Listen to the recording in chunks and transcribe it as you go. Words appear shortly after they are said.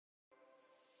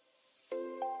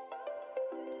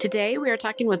Today, we are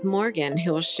talking with Morgan,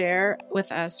 who will share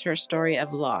with us her story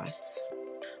of loss.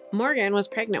 Morgan was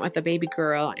pregnant with a baby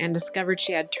girl and discovered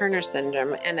she had Turner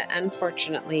syndrome and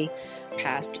unfortunately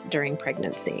passed during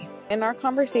pregnancy. In our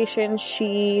conversation,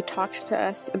 she talks to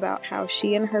us about how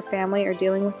she and her family are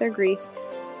dealing with their grief,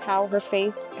 how her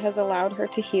faith has allowed her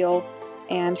to heal,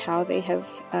 and how they have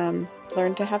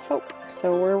learned to have hope.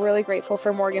 So we're really grateful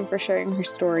for Morgan for sharing her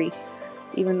story,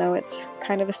 even though it's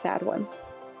kind of a sad one.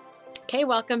 Okay,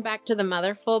 welcome back to the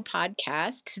Motherful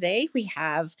podcast. Today we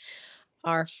have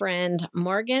our friend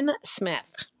Morgan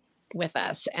Smith with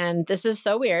us. And this is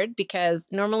so weird because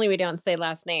normally we don't say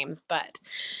last names, but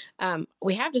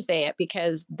we have to say it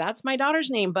because that's my daughter's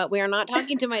name, but we are not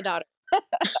talking to my daughter.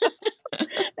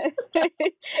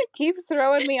 Keeps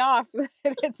throwing me off that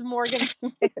it's Morgan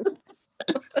Smith.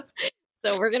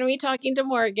 So we're going to be talking to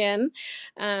Morgan.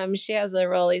 She has a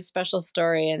really special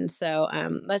story. And so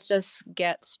let's just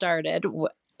get started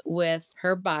with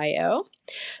her bio.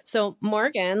 So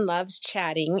Morgan loves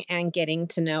chatting and getting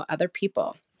to know other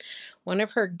people. One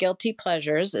of her guilty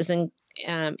pleasures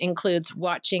includes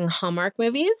watching Hallmark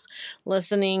movies,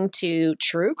 listening to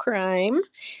true crime,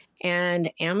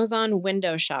 and Amazon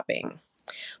window shopping.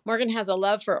 Morgan has a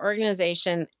love for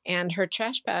organization, and her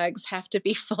trash bags have to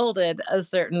be folded a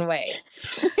certain way.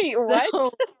 Wait,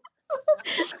 what?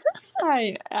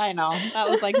 I know. That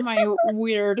was like my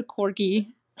weird, quirky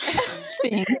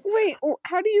thing. Wait,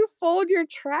 how do you fold your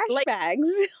trash bags?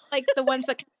 Like the ones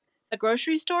that come from the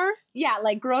grocery store? Yeah,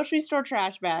 like grocery store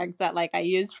trash bags that like I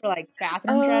use for like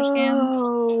bathroom trash cans.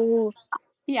 Oh.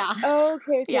 Yeah.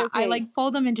 Okay. Yeah, I like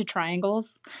fold them into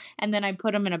triangles and then I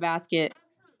put them in a basket.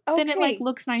 Okay. Then it like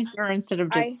looks nicer instead of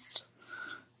just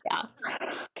yeah.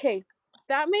 Okay.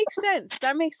 That makes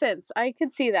sense. I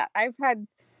could see that.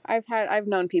 I've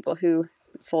known people who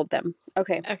fold them.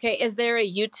 Okay. Okay. Is there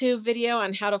a YouTube video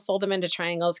on how to fold them into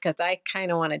triangles? Because I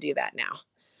kind of want to do that now.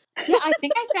 Yeah, I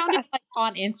think I found it like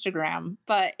on Instagram,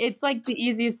 but it's like the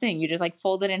easiest thing. You just like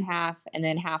fold it in half and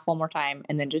then half one more time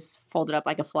and then just fold it up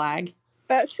like a flag.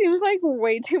 That seems like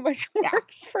way too much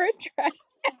work for a trash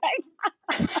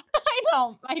bag.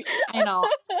 I know.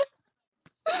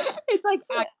 It's like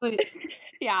actually,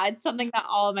 yeah, it's something that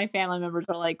all of my family members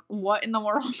are like, what in the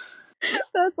world?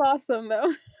 That's awesome,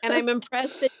 though. And I'm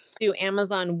impressed that you do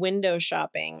Amazon window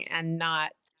shopping and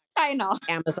not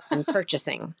Amazon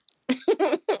purchasing.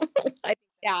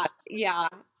 Yeah.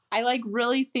 I like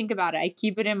really think about it. I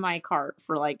keep it in my cart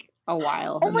for like a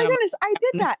while. Oh my goodness, I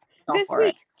did that this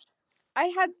week. I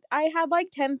had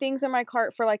like 10 things in my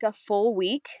cart for like a full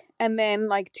week, and then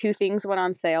like 2 things went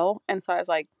on sale, and so I was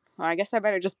like, well, I guess I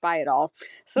better just buy it all.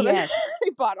 So then I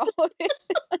bought all of it.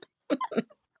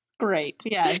 Great.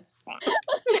 Yes.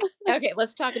 Okay,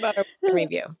 let's talk about our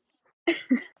review.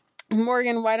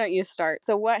 Morgan, why don't you start?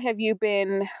 So what have you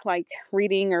been like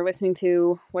reading or listening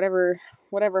to, whatever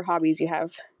hobbies you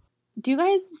have? Do you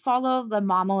guys follow the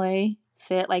Mamale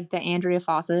Fit, like the Andrea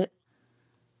Fawcett?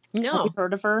 No. Have you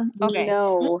heard of her? Okay.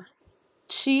 No.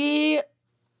 She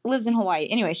lives in Hawaii.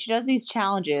 Anyway, she does these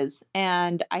challenges,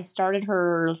 and I started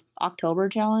her October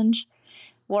challenge,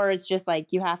 where it's just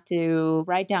like you have to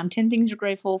write down 10 things you're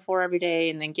grateful for every day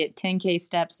and then get 10K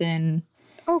steps in.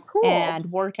 Oh, cool. And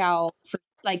work out for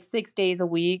like 6 days a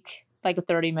week, like a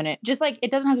 30-minute. Just like,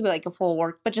 it doesn't have to be like a full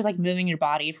work, but just like moving your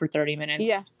body for 30 minutes.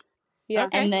 Yeah.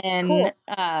 Okay. And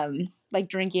then like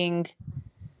drinking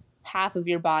half of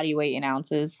your body weight in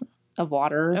ounces of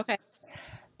water. Okay.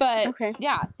 But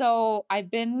yeah, so I've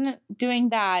been doing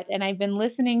that, and I've been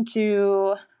listening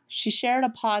to, she shared a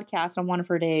podcast on one of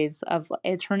her days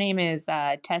her name is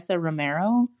Tessa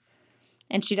Romero,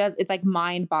 and she does, it's like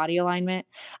mind body alignment.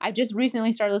 I've just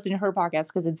recently started listening to her podcast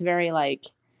because it's very like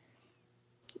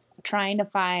trying to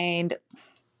find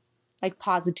like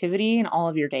positivity in all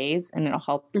of your days, and it'll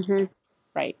help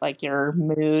right, like your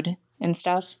mood and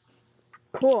stuff.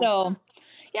 Cool. So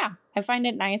yeah, I find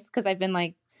it nice because I've been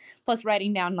like, plus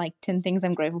writing down like 10 things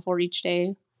I'm grateful for each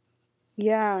day.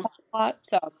 Yeah. A lot.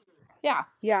 So yeah.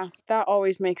 Yeah, that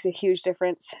always makes a huge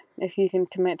difference if you can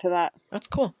commit to that. That's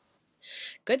cool.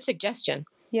 Good suggestion.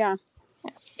 Yeah.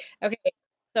 Yes. Okay.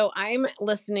 So I'm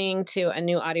listening to a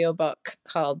new audiobook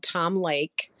called Tom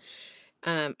Lake.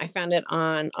 I found it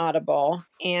on Audible,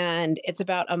 and it's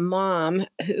about a mom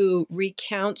who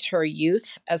recounts her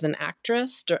youth as an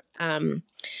actress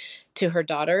to her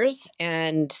daughters.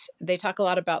 And they talk a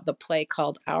lot about the play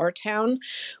called Our Town,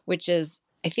 which is,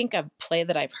 I think, a play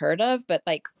that I've heard of, but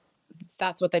like,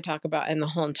 that's what they talk about in the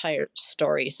whole entire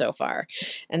story so far.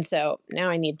 And so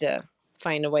now I need to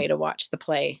find a way to watch the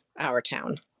play Our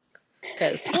Town.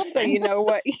 So you know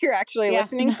what you're actually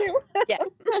listening to? Yes.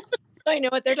 I know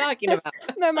what they're talking about.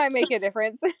 That might make a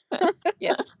difference.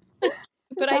 Yeah.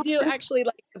 But I do actually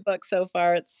like the book so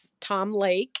far. It's Tom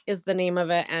Lake is the name of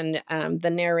it. And the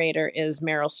narrator is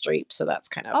Meryl Streep. So that's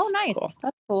kind of nice. Cool.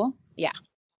 That's cool. Yeah.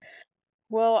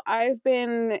 Well, I've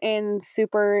been in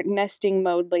super nesting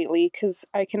mode lately because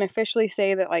I can officially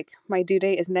say that like my due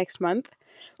date is next month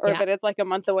or that it's like a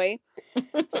month away.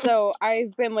 So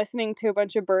I've been listening to a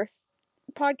bunch of birth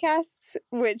podcasts,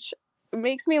 which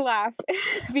makes me laugh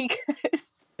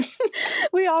because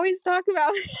we always talk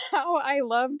about how I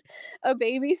loved A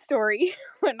Baby Story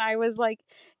when I was like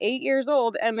 8 years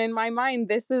old. And in my mind,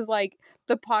 this is like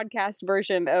the podcast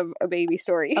version of A Baby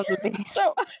Story.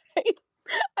 So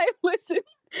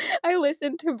I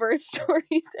listen to birth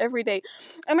stories every day.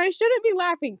 And I shouldn't be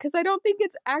laughing because I don't think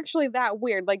it's actually that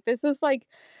weird. Like this is like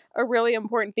a really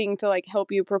important thing to like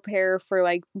help you prepare for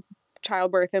like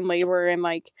childbirth and labor. And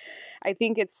like I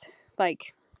think it's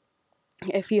like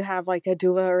if you have like a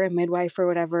doula or a midwife or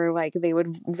whatever, like they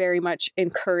would very much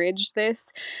encourage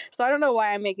this. So I don't know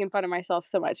why I'm making fun of myself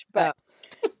so much, but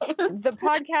the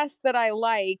podcast that I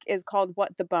like is called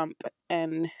What the Bump,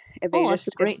 and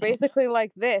it's basically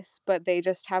like this, but they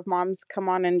just have moms come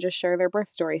on and just share their birth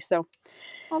story. So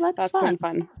that's been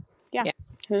fun. Yeah.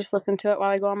 I just listen to it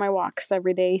while I go on my walks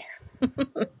every day.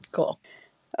 Cool.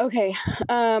 Okay.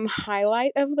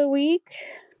 Highlight of the week.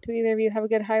 Do either of you have a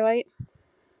good highlight?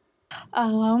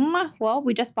 Well,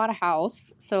 we just bought a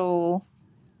house, so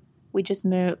we just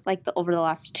moved over the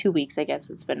last 2 weeks, I guess.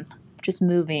 It's been just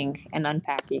moving and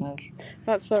unpacking.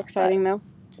 That's so exciting though.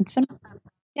 It's been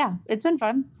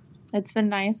fun. It's been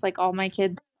nice. Like all my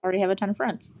kids already have a ton of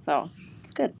friends, so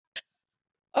it's good.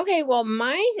 Okay, well,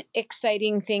 my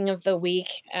exciting thing of the week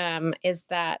is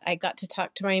that I got to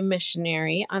talk to my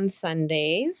missionary on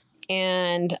Sundays,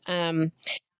 and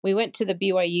we went to the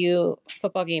BYU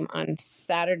football game on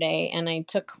Saturday, and I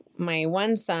took my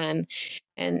one son,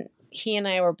 and he and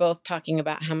I were both talking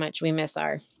about how much we miss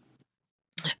our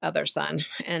other son.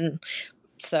 And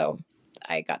so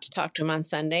I got to talk to him on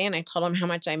Sunday, and I told him how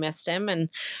much I missed him. And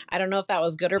I don't know if that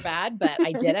was good or bad, but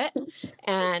I did it.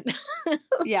 And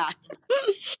yeah.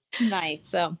 Nice.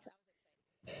 So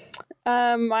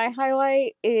my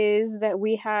highlight is that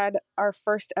we had our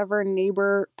first ever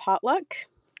neighbor potluck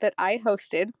that I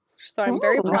hosted. So I'm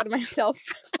very proud of myself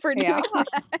for doing that.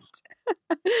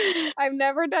 I've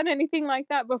never done anything like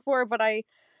that before, but I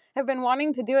have been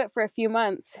wanting to do it for a few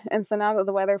months. And so now that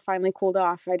the weather finally cooled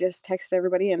off, I just texted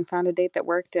everybody and found a date that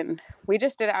worked. And we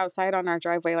just did it outside on our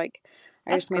driveway. Like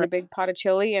I just made a big pot of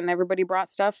chili and everybody brought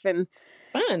stuff. And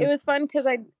it was fun because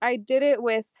I did it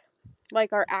with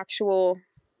like our actual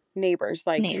neighbors,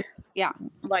 like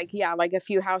a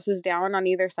few houses down on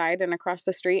either side and across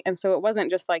the street. And so it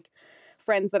wasn't just like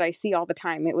friends that I see all the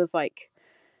time. It was like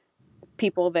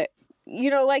people that, you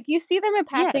know, like you see them in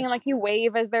passing and like you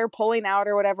wave as they're pulling out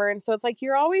or whatever. And so it's like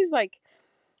you're always like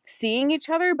seeing each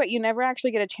other, but you never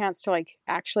actually get a chance to like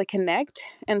actually connect.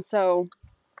 And so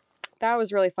that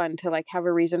was really fun to like have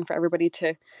a reason for everybody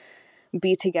to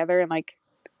be together and like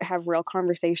have real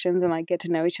conversations and like get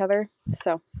to know each other.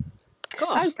 So cool.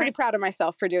 I was pretty proud of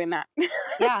myself for doing that.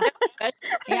 Yeah. I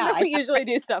don't usually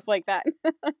do stuff like that.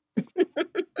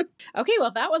 Okay,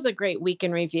 well, that was a great week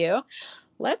in review.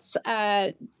 Let's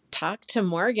talk to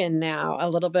Morgan now a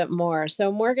little bit more. So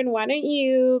Morgan, why don't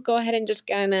you go ahead and just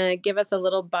kind of give us a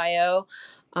little bio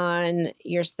on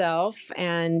yourself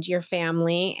and your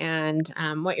family and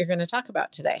what you're going to talk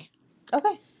about today.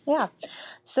 Okay. Yeah.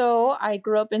 So I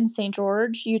grew up in St.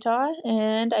 George, Utah,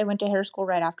 and I went to hair school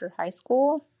right after high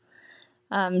school.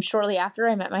 Shortly after,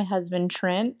 I met my husband,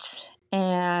 Trent,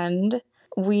 and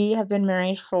we have been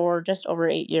married for just over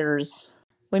 8 years.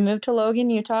 We moved to Logan,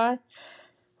 Utah,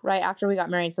 right after we got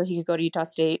married so he could go to Utah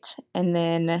State. And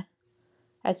then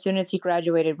as soon as he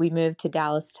graduated, we moved to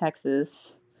Dallas,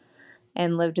 Texas,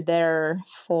 and lived there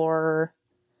for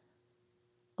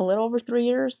a little over 3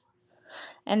 years.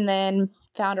 And then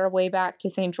found our way back to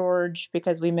St. George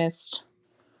because we missed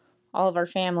all of our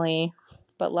family,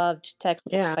 but loved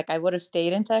Texas. Yeah. Like I would have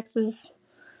stayed in Texas,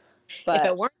 but if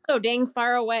it weren't so dang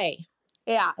far away.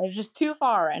 Yeah, it was just too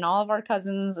far, and all of our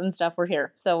cousins and stuff were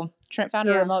here. So Trent found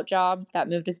a remote job that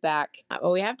moved us back.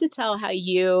 Well, we have to tell how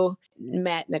you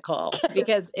met Nicole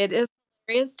because it is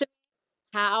hilarious to me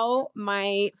how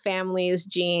my family's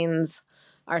genes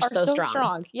are so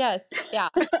strong. Yes, yeah.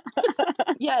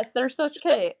 Yes, they're such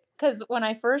okay. Because when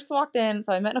I first walked in,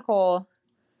 so I met Nicole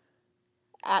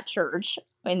at church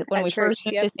when we first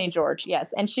moved to St. George.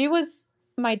 Yes, and she was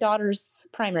my daughter's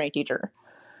primary teacher.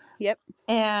 Yep.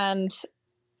 And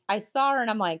I saw her and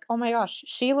I'm like, oh my gosh,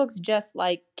 she looks just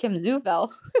like Kim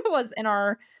Zufel, who was in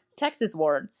our Texas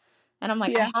ward. And I'm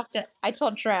like, I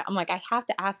told Trent, I'm like, I have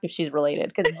to ask if she's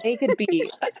related because they could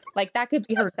be like, that could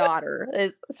be her daughter.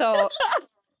 So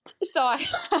I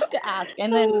have to ask.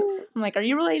 And then I'm like, are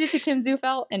you related to Kim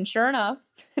Zufelt? And sure enough,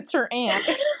 it's her aunt.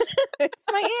 It's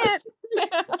my aunt.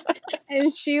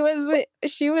 And she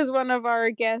was one of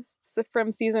our guests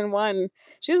from season 1.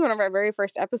 She was one of our very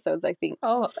first episodes, I think.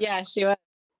 Oh, yeah, she was.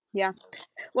 Yeah.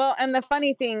 Well, and the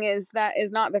funny thing is that is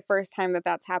not the first time that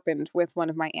that's happened with one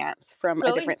of my aunts from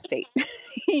a different state.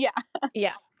 Yeah.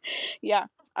 Yeah. Yeah.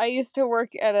 I used to work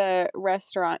at a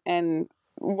restaurant, and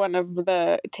one of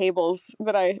the tables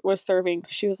that I was serving,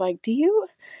 she was like,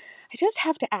 I just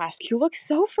have to ask, you look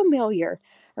so familiar.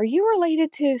 Are you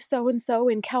related to so-and-so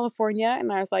in California?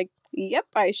 And I was like, yep,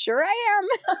 I sure I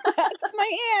am. That's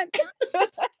my aunt.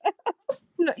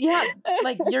 No, yeah,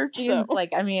 like your genes,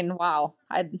 like, I mean, wow.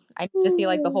 I need to see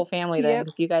like the whole family then,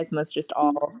 because you guys must just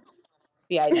all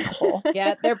be identical.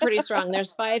 Yeah, they're pretty strong.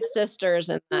 There's 5 sisters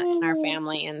in our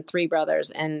family and 3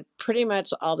 brothers, and pretty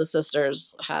much all the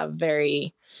sisters have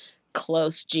very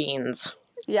close genes.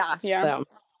 Yeah. So,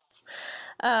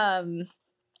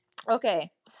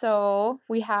 okay, so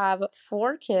we have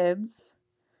 4 kids,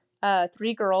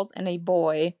 3 girls and a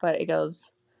boy, but it goes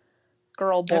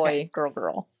girl, boy, girl,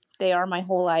 girl. They are my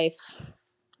whole life.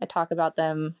 I talk about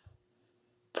them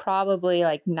probably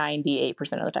like 98%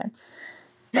 of the time.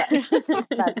 But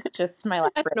that's just my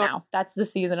life right now. That's the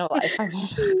season of life I'm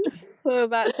in. So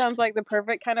that sounds like the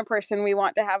perfect kind of person we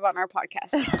want to have on our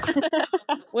podcast.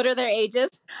 what are their ages?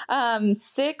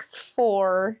 6,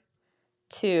 4,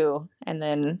 2, and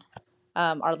then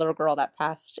our little girl that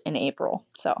passed in April.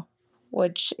 So,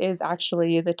 which is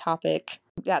actually the topic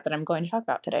that I'm going to talk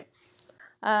about today.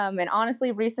 And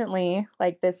honestly, recently,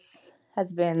 like this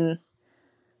has been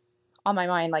on my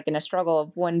mind, like in a struggle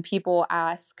of when people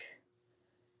ask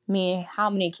me, how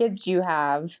many kids do you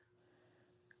have?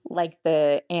 Like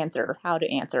the answer, how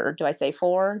to answer. Do I say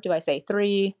 4? Do I say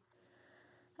 3?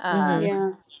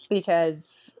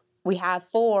 Because we have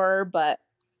 4, but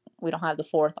we don't have the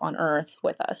 4th on earth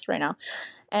with us right now.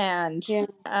 And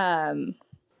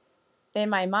in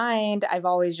my mind, I've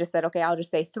always just said, okay, I'll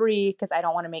just say 3 because I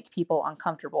don't want to make people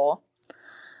uncomfortable.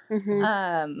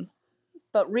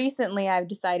 But recently I've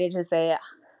decided to say,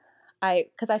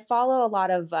 because I follow a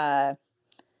lot of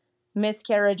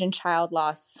miscarriage and child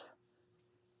loss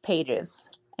pages.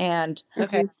 And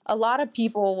a lot of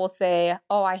people will say,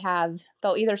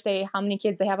 they'll either say how many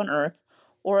kids they have on earth,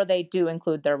 or they do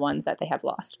include their ones that they have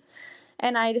lost.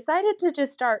 And I decided to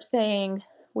just start saying,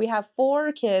 we have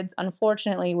 4 kids.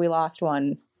 Unfortunately, we lost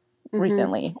one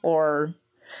recently,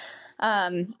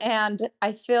 and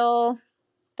I feel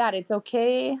that it's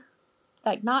okay.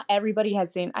 Like, not everybody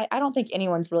has seen, I don't think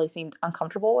anyone's really seemed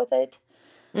uncomfortable with it.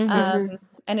 And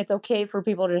it's okay for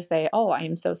people to say, oh, I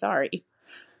am so sorry.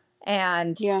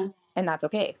 And that's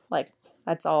okay. Like,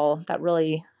 that's all that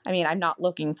really, I mean, I'm not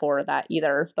looking for that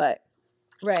either, but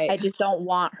I just don't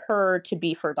want her to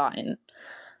be forgotten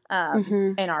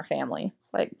in our family,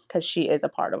 like, because she is a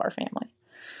part of our family.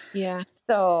 Yeah.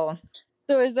 So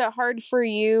is it hard for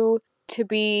you to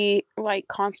be like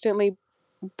constantly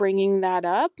bringing that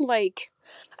up? Like,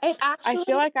 I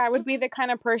feel like I would be the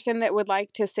kind of person that would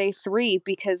like to say 3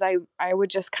 because I would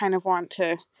just kind of want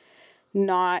to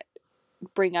not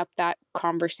bring up that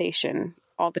conversation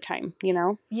all the time, you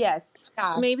know? Yes.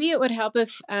 Yeah. Maybe it would help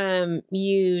if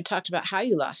you talked about how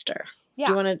you lost her. Yeah.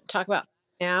 Do you want to talk about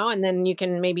now? And then you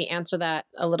can maybe answer that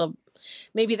a little.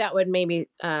 Maybe that would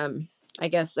I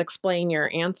guess, explain your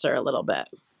answer a little bit.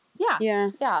 Yeah.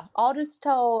 I'm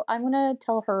going to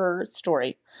tell her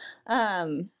story.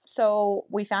 So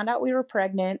we found out we were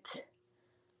pregnant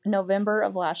November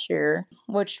of last year,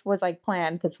 which was like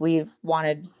planned because we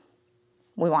wanted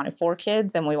 4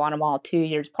 kids and we want them all 2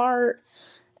 years apart.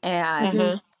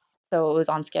 And so it was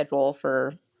on schedule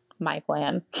for my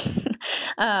plan.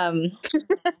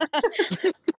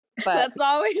 But that's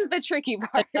always the tricky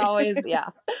part. Always, yeah.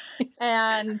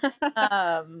 And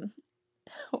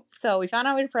so we found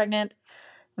out we were pregnant.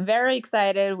 Very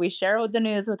excited. We shared the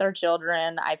news with our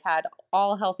children. I've had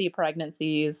all healthy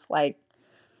pregnancies. Like,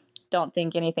 don't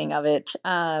think anything of it.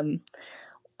 A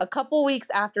couple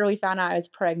weeks after we found out I was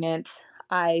pregnant,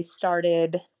 I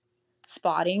started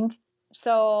spotting.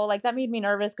 So, like, that made me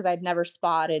nervous because I'd never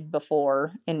spotted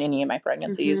before in any of my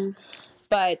pregnancies.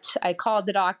 But I called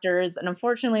the doctors, and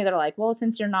unfortunately, they're like, well,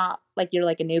 since you're like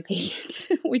a new patient,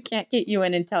 we can't get you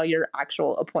in until your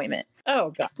actual appointment.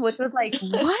 Oh, God. Which was like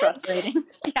frustrating.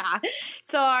 Yeah.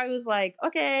 So I was like,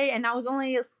 okay. And that was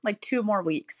only like 2 more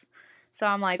weeks. So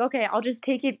I'm like, okay, I'll just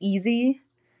take it easy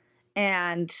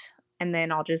and and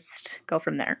then I'll just go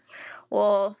from there.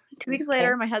 Well, 2 weeks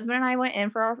later, my husband and I went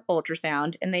in for our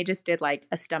ultrasound, and they just did like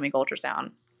a stomach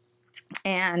ultrasound.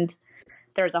 And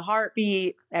there's a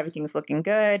heartbeat, everything's looking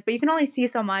good, but you can only see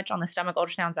so much on the stomach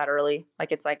ultrasounds that early.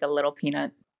 Like it's like a little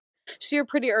peanut. So you're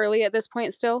pretty early at this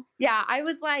point still? Yeah, I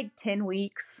was like 10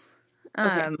 weeks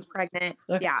pregnant.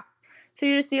 Okay. Yeah. So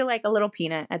you just see like a little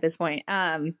peanut at this point.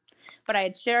 But I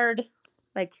had shared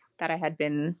like that I had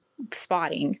been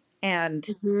spotting, and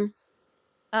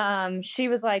she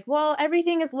was like, well,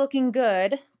 everything is looking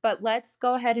good, but let's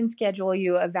go ahead and schedule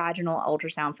you a vaginal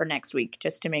ultrasound for next week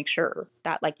just to make sure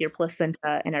that like your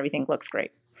placenta and everything looks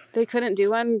great. They couldn't do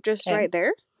one just right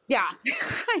there? Yeah,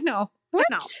 I know. What?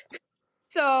 I know.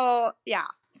 So, yeah.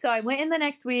 So I went in the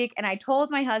next week and I told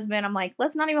my husband, I'm like,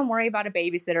 let's not even worry about a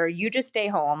babysitter. You just stay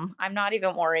home. I'm not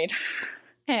even worried.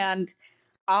 And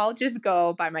I'll just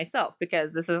go by myself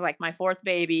because this is like my fourth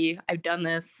baby. I've done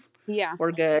this. Yeah.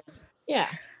 We're good. Yeah.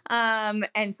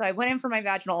 And so I went in for my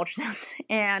vaginal ultrasound,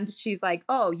 and she's like,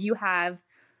 oh, you have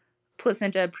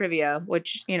placenta previa,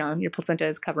 which, you know, your placenta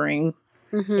is covering.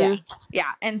 Yeah.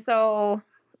 Yeah. And so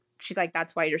she's like,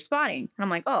 that's why you're spotting. And I'm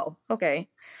like, oh, okay.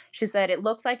 She said, it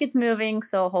looks like it's moving,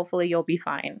 so hopefully you'll be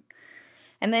fine.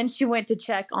 And then she went to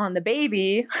check on the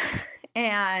baby,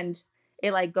 and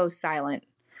it like goes silent.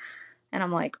 And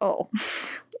I'm like, oh.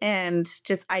 And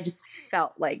I just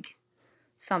felt like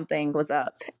something was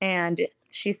up. And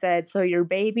she said, so your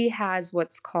baby has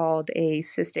what's called a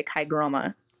cystic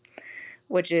hygroma,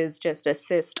 which is just a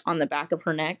cyst on the back of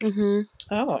her neck.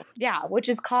 Oh. Yeah, which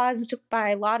is caused by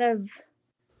a lot of,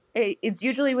 it's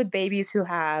usually with babies who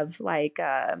have like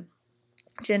a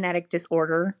genetic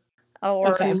disorder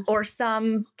or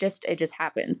some just, it just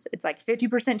happens. It's like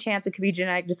 50% chance it could be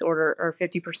genetic disorder or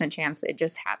 50% chance it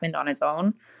just happened on its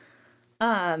own.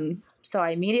 So I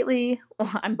immediately,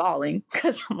 I'm bawling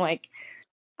because I'm like,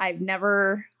 I've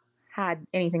never had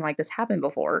anything like this happen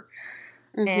before.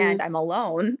 And I'm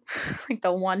alone. Like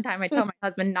the one time I tell my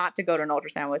husband not to go to an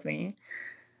ultrasound with me.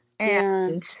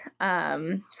 And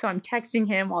so I'm texting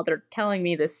him while they're telling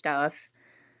me this stuff.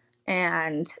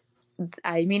 And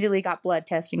I immediately got blood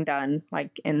testing done,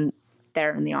 like in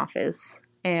the office.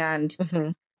 And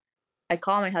I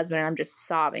call my husband and I'm just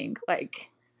sobbing. Like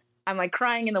I'm like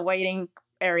crying in the waiting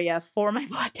area for my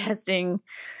blood testing.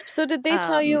 So did they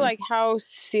tell you like how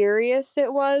serious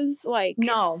it was? Like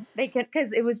no, they could,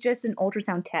 because it was just an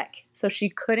ultrasound tech, so she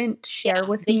couldn't share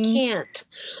with me. They can't.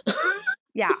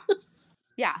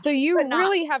 Yeah. So you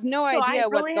really have no idea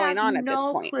what's going on at this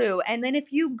point. No clue. And then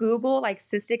if you Google like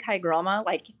cystic hygroma,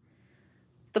 like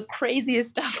the craziest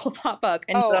stuff will pop up,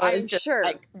 and so I'm it's just sure.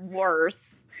 like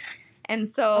worse. And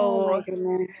so, oh my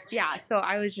goodness. Yeah, so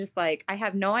I was just like, I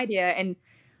have no idea. And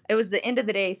it was the end of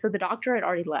the day, so the doctor had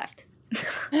already left.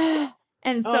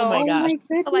 And so, oh my gosh.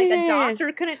 So, like, the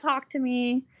doctor couldn't talk to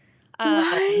me.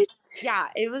 What? Yeah,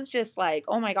 it was just like,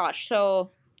 oh my gosh.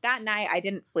 So that night, I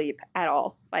didn't sleep at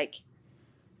all. Like,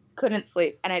 couldn't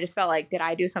sleep. And I just felt like, did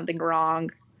I do something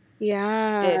wrong?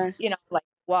 Yeah. Did, like,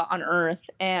 what on earth?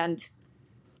 And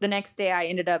the next day, I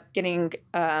ended up getting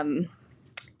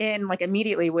in, like,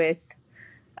 immediately with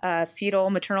fetal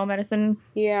maternal medicine.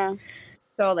 Yeah.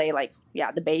 So they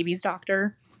the baby's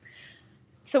doctor.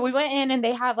 So we went in and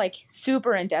they have like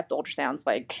super in-depth ultrasounds.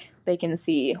 Like they can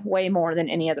see way more than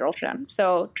any other ultrasound.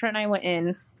 So Trent and I went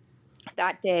in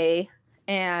that day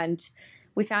and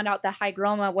we found out the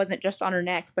hygroma wasn't just on her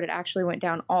neck, but it actually went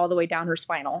down all the way down her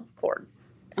spinal cord.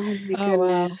 Oh my goodness.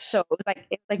 Wow. So it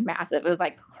was like massive. It was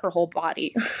like her whole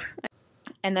body.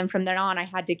 And then from then on, I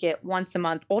had to get once a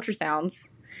month ultrasounds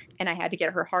and I had to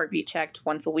get her heartbeat checked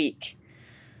once a week.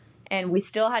 And we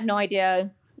still had no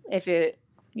idea if it,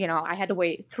 I had to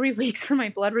wait 3 weeks for my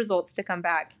blood results to come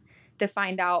back to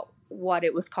find out what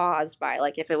it was caused by,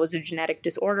 like if it was a genetic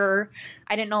disorder.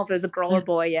 I didn't know if it was a girl or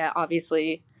boy yet,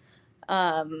 obviously.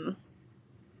 And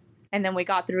then we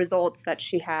got the results that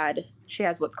she has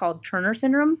what's called Turner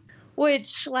syndrome,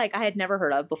 which like I had never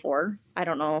heard of before. I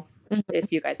don't know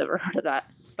if you guys ever heard of that.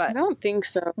 But I don't think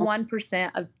so.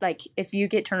 1% of like if you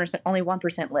get Turner syndrome, only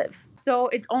 1% live. So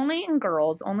it's only in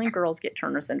girls. Only girls get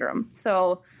Turner syndrome.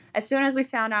 So as soon as we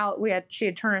found out she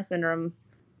had Turner syndrome,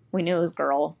 we knew it was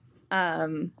girl.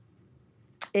 They're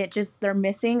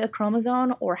missing a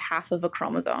chromosome or half of a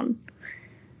chromosome,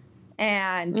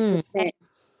 and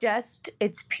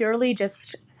it's purely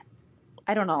just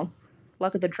I don't know,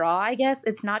 luck of the draw. I guess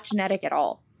it's not genetic at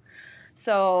all.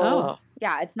 So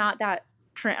yeah, it's not that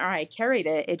Trent or I carried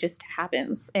it. It just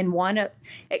happens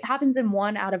it happens in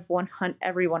 1 out of 100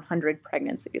 every 100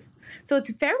 pregnancies. So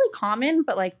it's fairly common,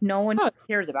 but like no one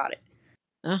cares about it.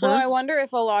 Well, I wonder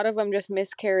if a lot of them just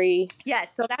miscarry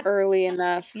so that's early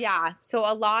enough. Yeah. So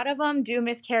a lot of them do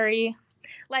miscarry.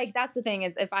 Like, that's the thing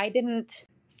is if I didn't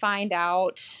find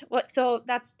out so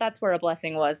that's where a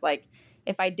blessing was. Like,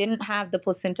 if I didn't have the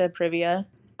placenta previa,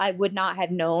 I would not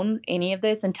have known any of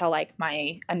this until like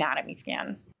my anatomy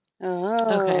scan.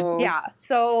 Oh. Yeah.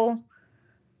 So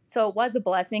it was a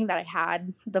blessing that I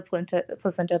had the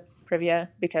placenta previa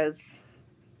because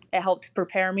it helped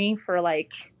prepare me for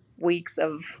like weeks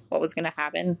of what was going to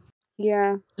happen.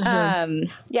 Yeah.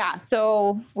 Yeah.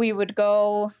 So we would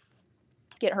go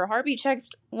get her heartbeat checks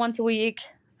once a week.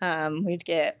 We'd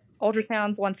get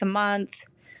ultrasounds once a month.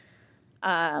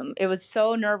 It was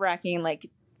so nerve-wracking, like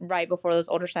right before those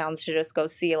ultrasounds, to just go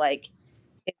see like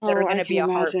if there's going to be a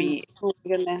heartbeat. Oh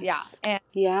my goodness. Yeah. And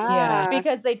Yeah.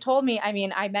 because they told me, I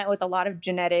mean, I met with a lot of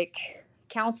genetic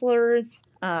counselors,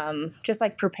 just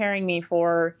like preparing me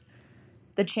for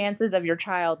the chances of your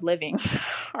child living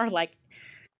are like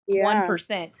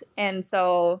 1%. And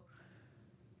so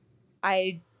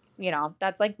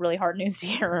that's like really hard news to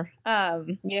hear.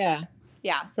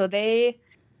 Yeah. So they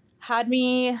had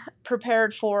me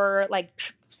prepared for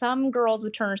like some girls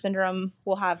with Turner syndrome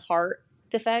will have heart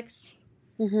defects.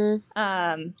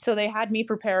 So they had me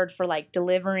prepared for like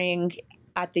delivering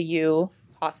at the U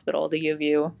hospital, the U of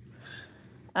U,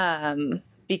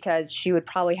 because she would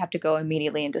probably have to go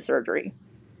immediately into surgery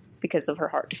because of her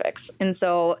heart defects. And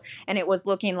it was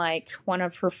looking like one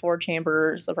of her 4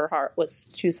 chambers of her heart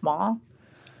was too small.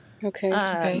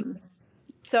 Okay.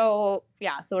 So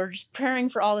we're just preparing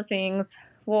for all the things.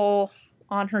 Well,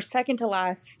 on her second to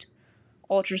last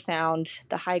ultrasound,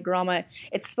 the hygroma,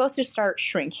 it's supposed to start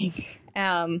shrinking.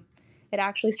 It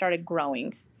actually started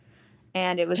growing,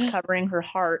 and it was covering her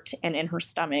heart and in her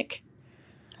stomach.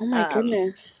 Oh my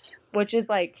goodness. Which is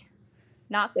like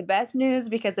not the best news,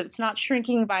 because if it's not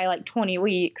shrinking by like 20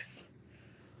 weeks,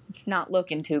 it's not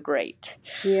looking too great.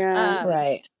 Yeah.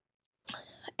 Right.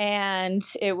 And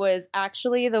it was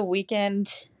actually the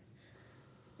weekend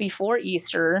before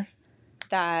Easter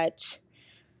the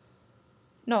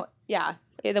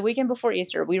weekend before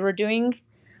Easter, we were doing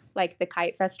like the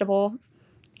kite festival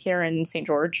here in St.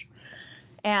 George,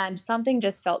 and something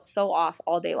just felt so off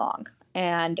all day long.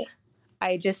 And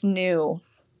I just knew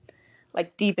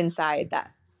like deep inside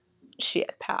that she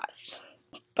had passed.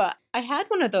 But I had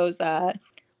one of those, what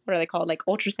are they called? Like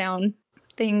ultrasound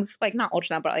things, like not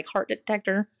ultrasound, but like heart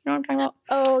detector. You know what I'm talking about?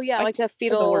 Oh yeah. Like a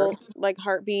fetal, like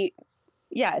heartbeat.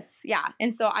 Yes. Yeah.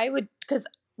 And so because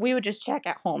we would just check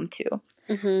at home too.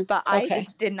 But I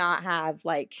just did not have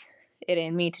like it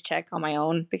in me to check on my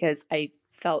own because I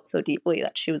felt so deeply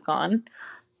that she was gone.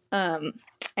 And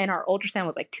our ultrasound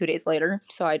was like 2 days later.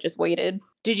 So I just waited.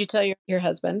 Did you tell your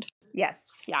husband?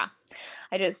 Yes. Yeah.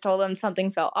 I just told him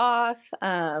something felt off.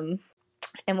 And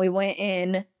we went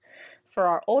in for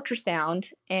our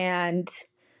ultrasound, and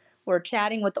we're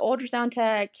chatting with the ultrasound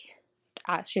tech.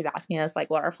 She's asking us like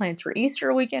what our plans for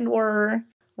Easter weekend were.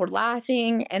 We're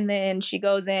laughing, and then she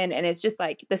goes in, and it's just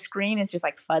like the screen is just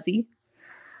like fuzzy.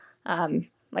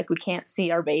 Like we can't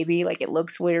see our baby, like it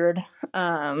looks weird.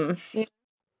 And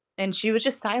she was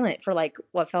just silent for like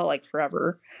what felt like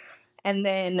forever. And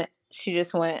then she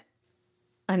just went,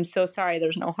 "I'm so sorry,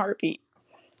 there's no heartbeat."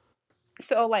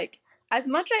 So like, as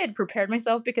much I had prepared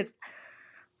myself, because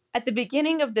at the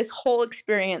beginning of this whole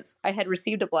experience, I had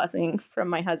received a blessing from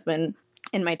my husband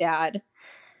and my dad.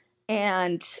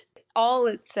 And all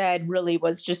it said really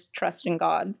was just trust in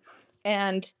God.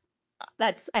 And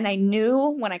I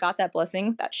knew when I got that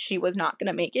blessing that she was not going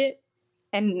to make it,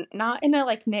 and not in a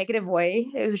like negative way.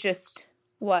 It was just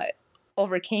what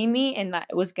overcame me, and that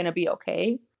it was going to be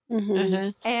okay.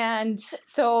 And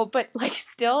so, but like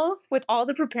still with all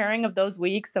the preparing of those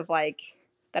weeks of like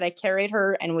that I carried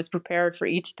her and was prepared for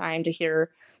each time to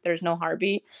hear there's no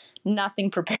heartbeat, nothing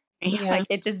prepared me. Like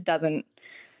it just doesn't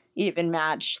even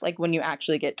match like when you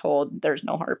actually get told there's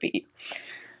no heartbeat.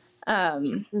 But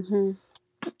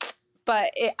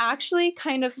it actually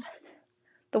kind of,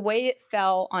 the way it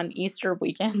fell on Easter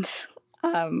weekend,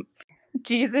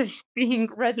 Jesus being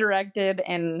resurrected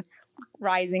and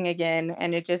rising again,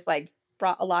 and it just like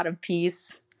brought a lot of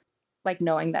peace, like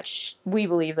knowing that we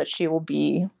believe that she will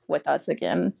be with us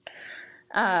again.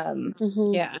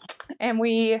 And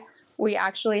we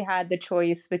actually had the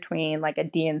choice between like a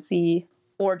DNC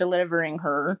or delivering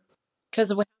her. Because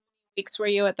how many weeks were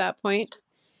you at that point?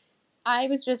 I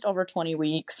was just over 20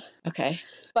 weeks. Okay.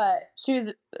 But she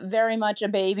was very much a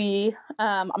baby.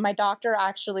 My doctor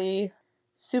actually,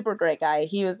 super great guy.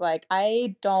 He was like,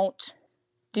 I don't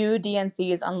do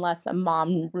DNCs unless a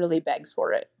mom really begs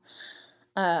for it.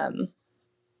 And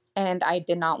I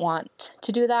did not want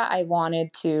to do that. I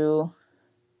wanted to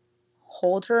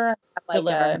hold her, like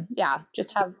Deliver.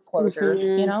 just have closure,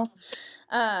 you know?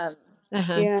 Uh-huh.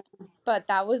 Yeah. But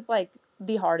that was like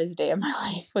the hardest day of my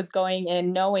life, was going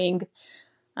in knowing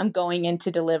I'm going in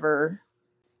to deliver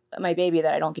my baby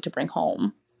that I don't get to bring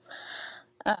home.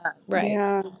 Right.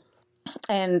 Yeah.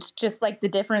 And just like the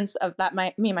difference of that,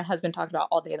 me and my husband talked about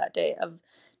all day that day, of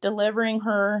delivering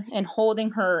her and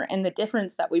holding her, and the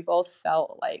difference that we both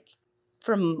felt like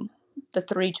from the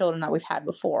 3 children that we've had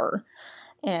before,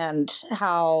 and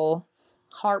how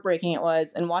heartbreaking it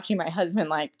was, and watching my husband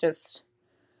like just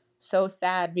so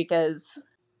sad, because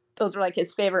those were like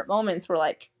his favorite moments, were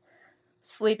like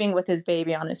sleeping with his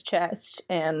baby on his chest,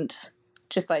 and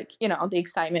just like, you know, the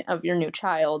excitement of your new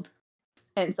child.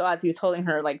 And so as he was holding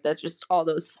her, like that, just all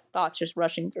those thoughts just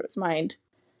rushing through his mind,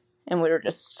 and we were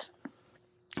just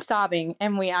sobbing.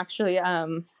 And we actually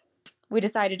we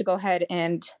decided to go ahead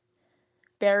and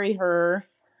bury her,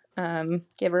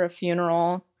 give her a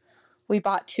funeral. We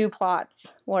bought 2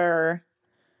 plots where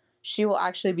she will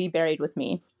actually be buried with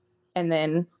me, and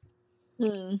then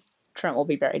Trent will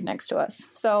be buried next to us.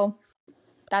 So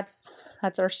that's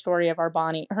our story of our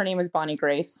Bonnie. Her name is Bonnie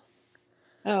Grace.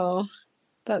 Oh,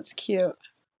 that's cute.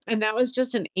 And that was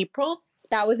just in April?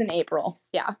 That was in April.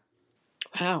 Yeah.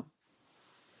 Wow.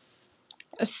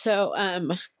 So,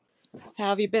 how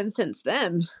have you been since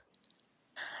then?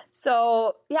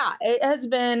 So, yeah, it has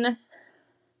been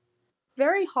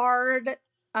very hard.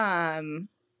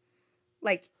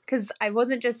 Like, because I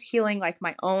wasn't just healing like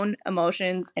my own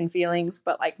emotions and feelings,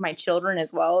 but like my children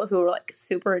as well, who were like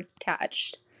super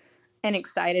attached and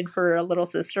excited for a little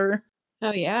sister.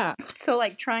 Oh, yeah. So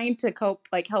like trying to cope,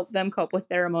 like help them cope with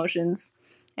their emotions,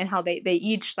 and how they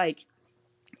each like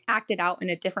acted out in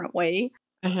a different way.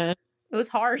 Uh-huh. It was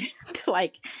hard to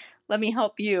like, let me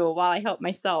help you while I help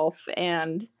myself.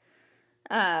 And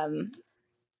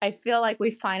I feel like we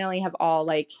finally have all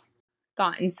like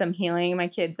gotten some healing. My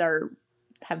kids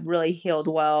have really healed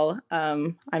well.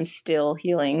 I'm still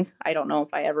healing. I don't know if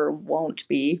I ever won't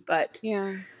be, but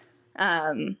Yeah.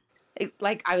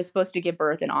 like I was supposed to give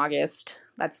birth in August.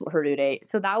 That's her due date.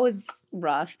 So that was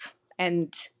rough.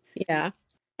 And Yeah.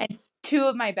 2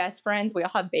 of my best friends, we all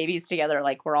have babies together.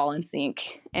 Like we're all in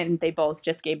sync, and they both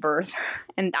just gave birth.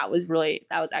 And that was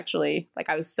actually like,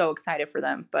 I was so excited for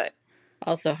them, but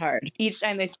Also hard. each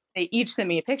time they each sent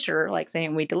me a picture, like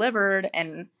saying we delivered,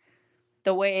 and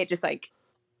the way it just like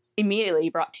immediately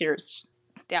brought tears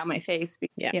down my face.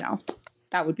 Yeah. You know,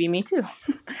 that would be me too.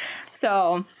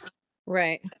 So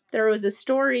Right. there was a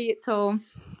story. So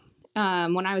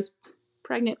when I was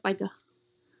pregnant, like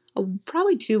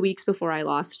probably 2 weeks before I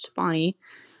lost Bonnie,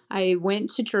 I went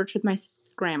to church with my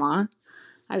grandma.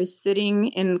 I was sitting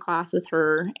in class with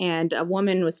her, and a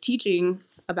woman was teaching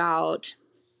about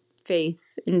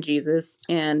faith in Jesus,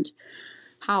 and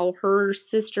how her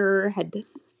sister had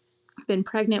been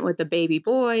pregnant with a baby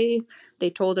boy. They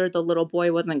told her the little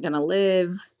boy wasn't going to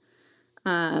live.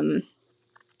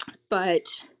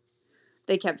 But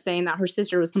they kept saying that her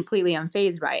sister was completely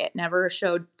unfazed by it, never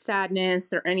showed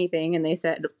sadness or anything. And they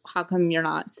said, how come you're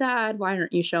not sad? Why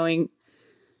aren't you showing,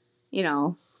 you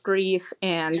know, grief?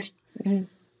 And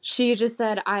she just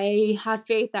said, I have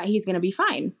faith that he's going to be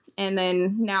fine. And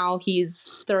then now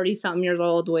he's 30 something years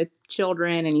old with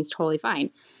children, and he's totally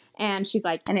fine. And she's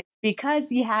like, and it's because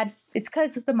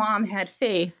the mom had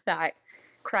faith that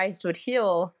Christ would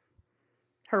heal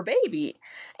her baby.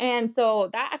 And so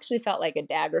that actually felt like a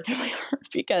dagger through my heart,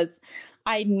 because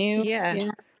I knew,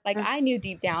 I knew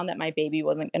deep down that my baby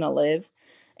wasn't going to live.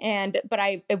 But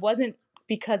it wasn't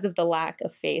because of the lack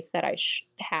of faith that I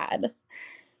had.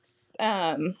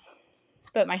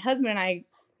 But my husband and I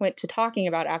went to talking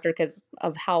about it after, because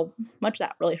of how much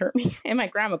that really hurt me. And my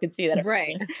grandma could see that.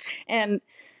 Right.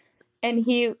 And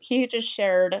he just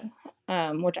shared,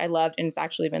 which I loved, and it's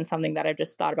actually been something that I've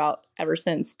just thought about ever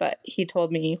since. But he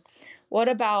told me, what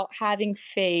about having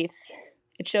faith?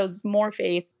 It shows more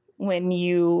faith when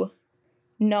you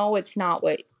know it's not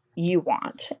what you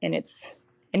want,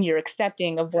 and you're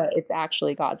accepting of what it's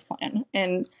actually God's plan.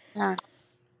 And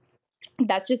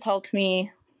that's just helped me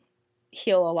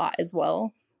heal a lot as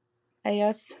well, I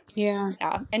guess. Yeah.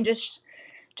 And just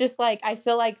like, I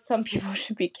feel like some people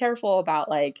should be careful about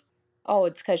like, oh,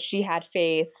 it's because she had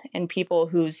faith, and people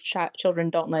whose children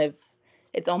don't live,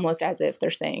 it's almost as if they're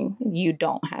saying you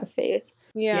don't have faith.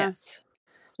 Yeah. Yes.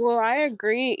 Well, I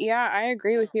agree. Yeah, I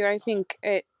agree with you. I think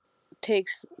it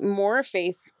takes more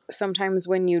faith sometimes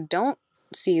when you don't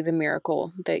see the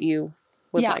miracle that you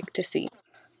would like to see.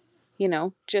 You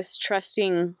know, just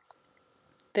trusting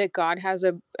that God has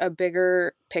a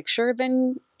bigger picture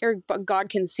or God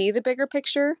can see the bigger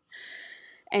picture,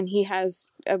 and he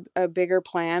has a bigger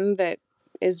plan that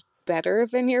is better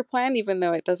than your plan, even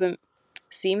though it doesn't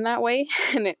seem that way.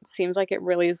 And it seems like it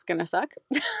really is going to suck.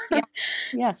 Yeah.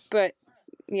 Yes. But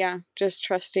yeah, just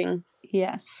trusting.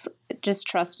 Yes. Just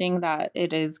trusting that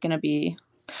it is going to be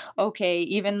okay,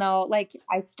 even though like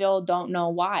I still don't know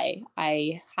why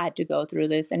I had to go through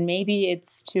this. And maybe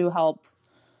it's to help,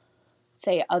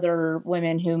 say, other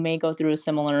women who may go through a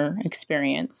similar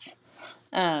experience.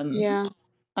 Yeah.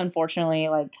 Unfortunately,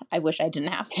 like I wish I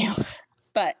didn't have to.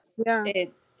 But Yeah.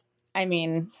 I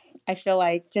mean, I feel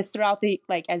like just throughout the,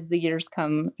 like, as the years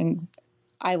come, and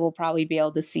I will probably be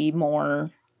able to see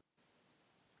more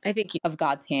I think of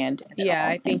God's hand in it yeah,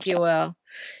 all. I think you will.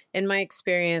 In my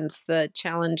experience, the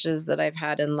challenges that I've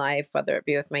had in life, whether it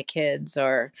be with my kids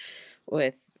or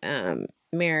with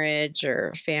marriage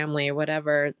or family or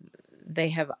whatever, they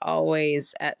have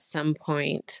always at some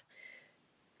point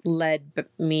led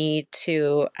me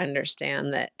to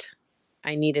understand that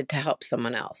I needed to help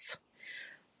someone else.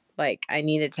 Like I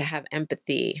needed to have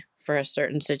empathy for a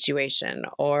certain situation,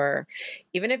 or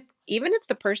even if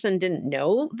the person didn't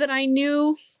know that I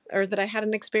knew or that I had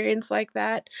an experience like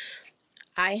that,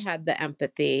 I had the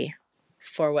empathy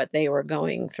for what they were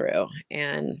going through.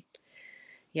 And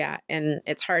yeah, and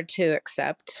it's hard to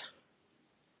accept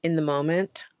in the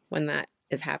moment when that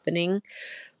is happening,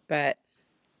 but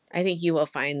I think you will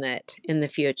find that in the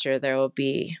future there will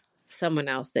be someone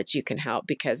else that you can help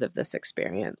because of this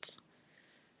experience.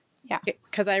 Yeah.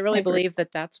 Because I really believe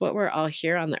that that's what we're all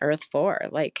here on the earth for.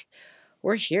 Like,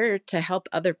 we're here to help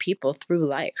other people through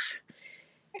life.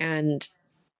 And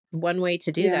one way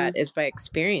to do that is by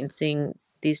experiencing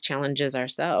these challenges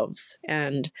ourselves.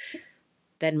 And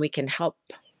then we can help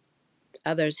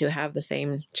others who have the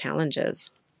same challenges.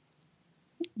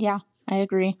 Yeah, I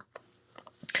agree.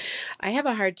 I have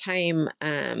a hard time.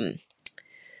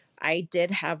 I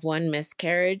did have one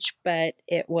miscarriage, but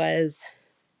it was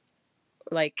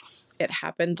like, it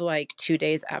happened like 2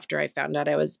 days after I found out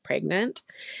I was pregnant.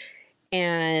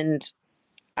 And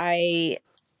I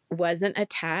wasn't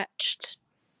attached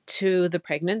to the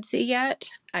pregnancy yet.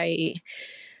 I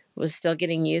was still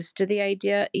getting used to the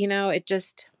idea,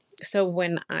 so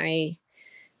when I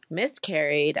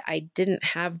miscarried, I didn't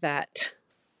have that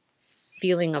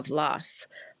feeling of loss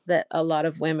that a lot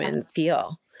of women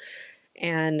feel.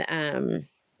 And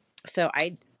so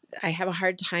I have a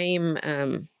hard time.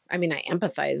 I mean, I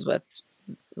empathize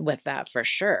with that for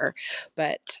sure,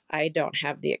 but I don't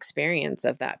have the experience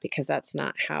of that because that's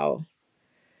not how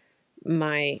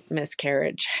my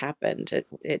miscarriage happened.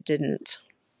 It didn't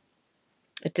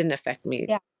affect me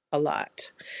a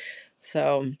lot.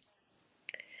 So,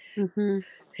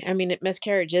 I mean,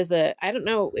 miscarriage is I don't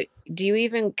know. Do you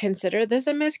even consider this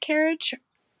a miscarriage?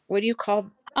 What do you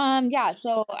call? Yeah.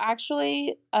 So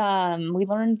actually, we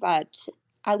learned that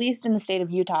at least in the state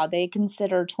of Utah, they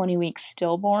consider 20 weeks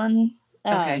stillborn.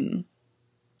 Okay.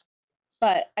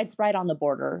 But it's right on the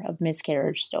border of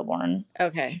miscarriage, stillborn.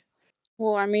 Okay.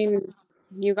 Well, I mean,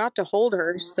 you got to hold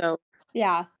her, so.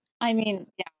 Yeah. I mean,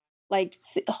 yeah, like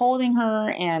holding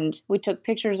her, and we took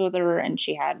pictures with her, and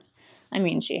she had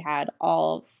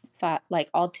all fat, like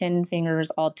all 10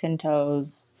 fingers, all 10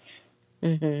 toes.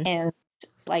 Mm-hmm. And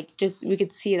like, just, we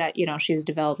could see that, she was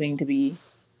developing to be,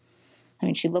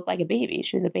 she looked like a baby.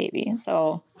 She was a baby.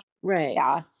 So, right.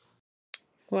 Yeah.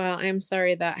 Well, I'm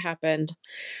sorry that happened.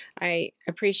 I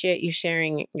appreciate you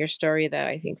sharing your story, though.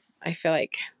 I feel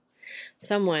like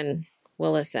someone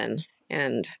will listen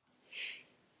and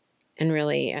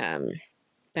really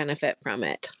benefit from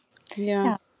it.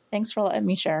 Yeah. Thanks for letting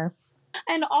me share.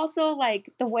 And also, like,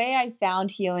 the way I found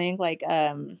healing, like,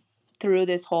 through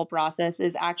this whole process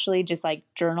is actually just like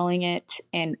journaling it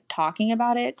and talking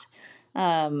about it.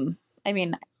 I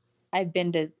mean,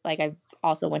 I've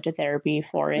also went to therapy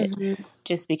for it,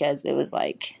 just because it was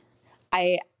like,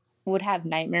 I would have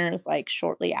nightmares like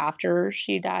shortly after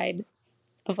she died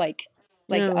of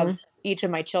of each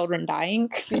of my children dying.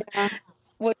 Yeah.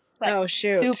 Which was Oh,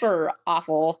 shoot. super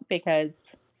awful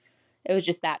because it was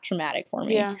just that traumatic for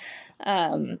me. Yeah.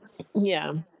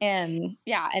 Yeah.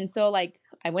 And so like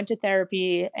I went to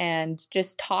therapy, and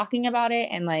just talking about it,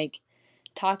 and like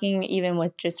talking even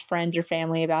with just friends or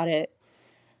family about it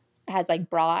has like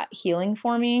brought healing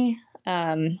for me.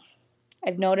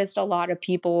 I've noticed a lot of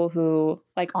people who,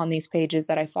 like, on these pages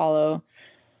that I follow,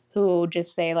 who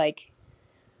just say like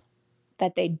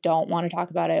that they don't want to talk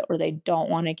about it, or they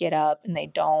don't want to get up, and they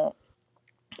don't,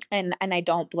 and I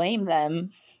don't blame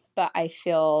them, but I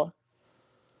feel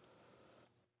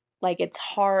like it's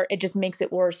hard. It just makes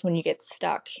it worse when you get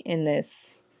stuck in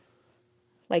this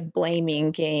like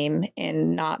blaming game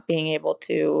and not being able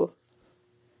to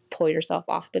pull yourself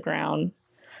off the ground.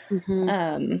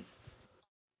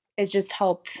 It's just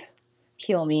helped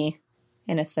heal me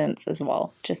in a sense as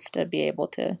well, just to be able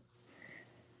to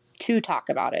talk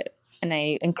about it. And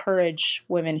I encourage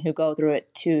women who go through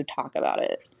it to talk about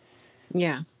it.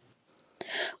 Yeah.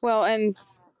 Well, and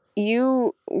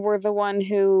you were the one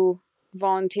who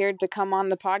volunteered to come on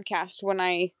the podcast when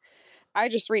I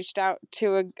just reached out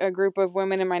to a group of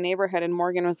women in my neighborhood, and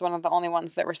Morgan was one of the only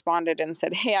ones that responded and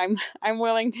said, "Hey, I'm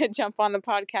willing to jump on the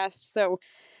podcast." So,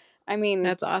 I mean,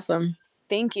 that's awesome.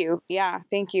 Thank you. Yeah,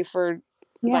 thank you for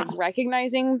like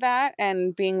recognizing that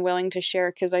and being willing to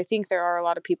share, because I think there are a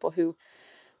lot of people who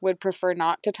would prefer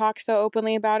not to talk so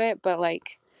openly about it, but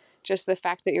like just the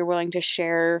fact that you're willing to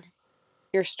share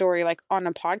your story like on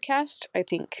a podcast, I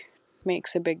think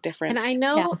makes a big difference. And I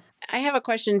know I have a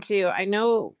question too. I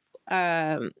know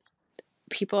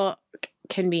people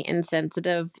can be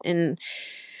insensitive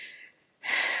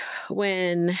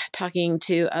when talking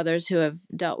to others who have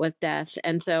dealt with death.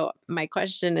 And so my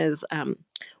question is,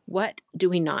 what do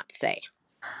we not say?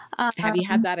 Have you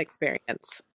had that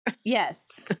experience?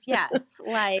 Yes.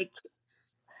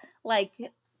 Like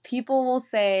people will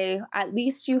say, at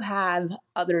least you have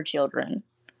other children.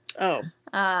 Oh,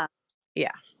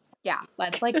 yeah. Yeah,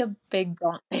 that's like a big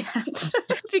don't say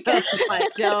that. Because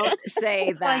like, don't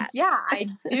say that. Like, yeah, I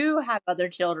do have other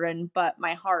children, but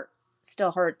my heart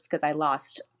still hurts because I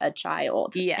lost a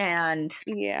child. Yes. And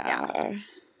yeah.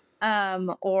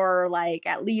 Or like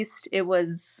at least it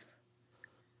was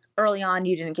early on,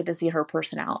 you didn't get to see her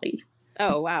personality.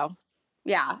 Oh, wow.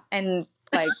 Yeah. And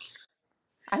like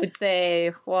I would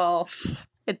say, well,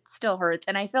 it still hurts.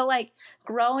 And I feel like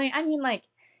growing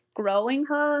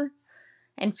her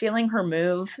and feeling her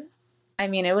move, I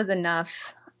mean, it was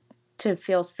enough to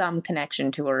feel some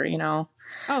connection to her, you know?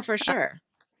 Oh, for sure.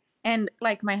 And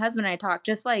like my husband and I talked,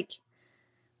 just like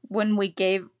when we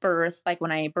gave birth, like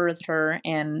when I birthed her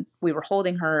and we were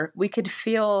holding her, we could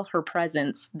feel her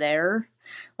presence there.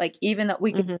 Like even though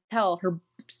we could tell her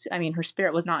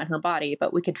spirit was not in her body,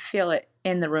 but we could feel it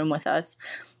in the room with us.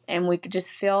 And we could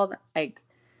just feel like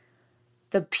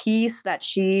the peace that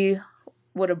she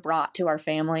would have brought to our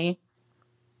family.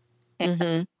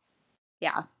 And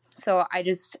yeah. So I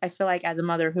feel like as a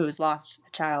mother who has lost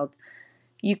a child,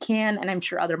 you can, and I'm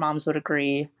sure other moms would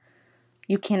agree,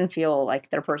 you can feel like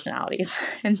their personalities.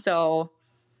 And so,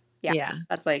 yeah.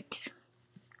 That's like,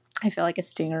 I feel like a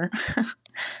stinger.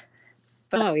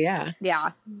 But, oh, yeah.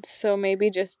 Yeah. So maybe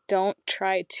just don't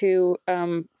try to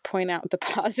point out the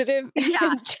positive.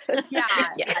 Yeah.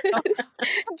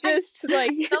 Just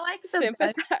like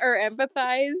sympathize or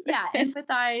empathize. Yeah,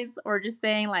 empathize, or just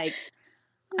saying like,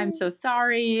 I'm so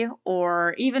sorry,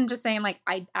 or even just saying like,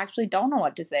 I actually don't know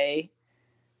what to say,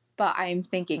 but I'm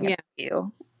thinking of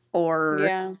you.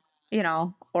 Or, you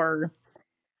know, or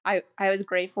I was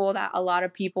grateful that a lot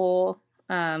of people,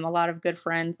 a lot of good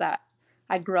friends that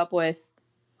I grew up with,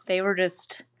 they were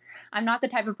just, I'm not the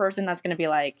type of person that's going to be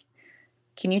like,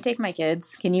 can you take my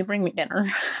kids? Can you bring me dinner?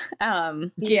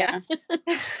 Because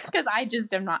I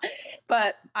just am not.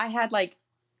 But I had like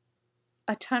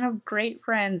a ton of great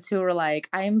friends who were like,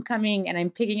 I'm coming and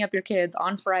I'm picking up your kids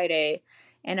on Friday,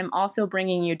 and I'm also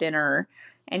bringing you dinner,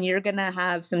 and you're going to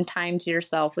have some time to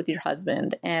yourself with your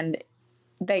husband. And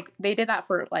they did that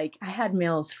for like, I had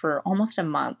meals for almost a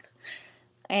month.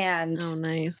 And oh,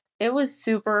 nice. It was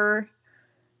super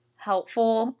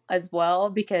helpful as well,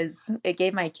 because it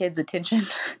gave my kids attention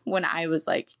when I was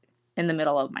like in the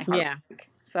middle of my heart. Yeah.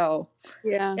 So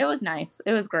it was nice.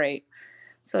 It was great.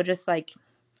 So just like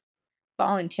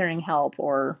volunteering help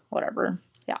or whatever.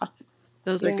 Yeah.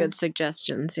 Those are good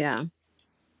suggestions. Yeah.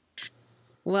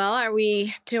 Well, are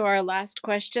we to our last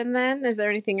question then? Is there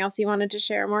anything else you wanted to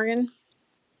share, Morgan?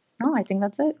 No, I think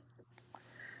that's it.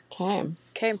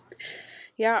 Okay.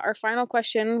 Yeah. Our final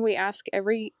question, we ask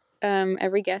every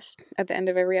guest at the end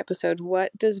of every episode,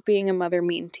 what does being a mother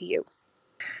mean to you?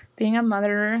 Being a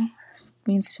mother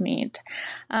means to me,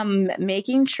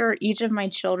 making sure each of my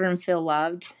children feel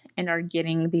loved and are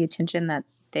getting the attention that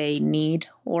they need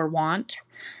or want.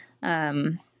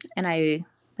 And I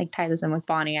like tie this in with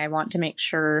Bonnie. I want to make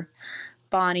sure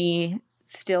Bonnie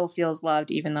still feels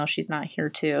loved even though she's not here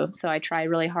too. So I try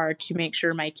really hard to make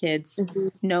sure my kids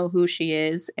know who she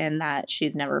is and that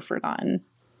she's never forgotten.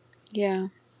 Yeah.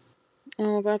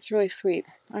 Oh, that's really sweet.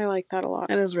 I like that a lot.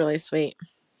 That is really sweet.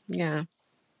 Yeah.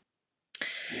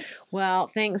 Well,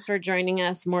 thanks for joining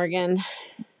us, Morgan.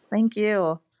 Thank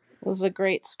you. It was a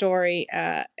great story.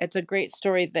 It's a great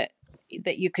story that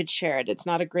you could share it. It's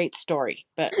not a great story,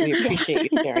 but we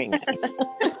appreciate you sharing it.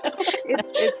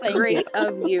 It's great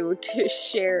of you to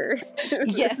share.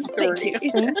 Yes, thank you.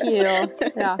 Thank you.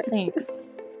 Yeah, thanks.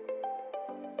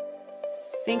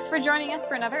 Thanks for joining us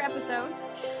for another episode.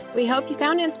 We hope you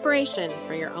found inspiration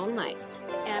for your own life.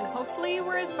 And hopefully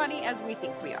we're as funny as we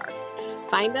think we are.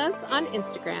 Find us on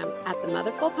Instagram at the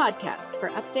Motherful Podcast for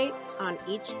updates on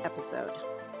each episode.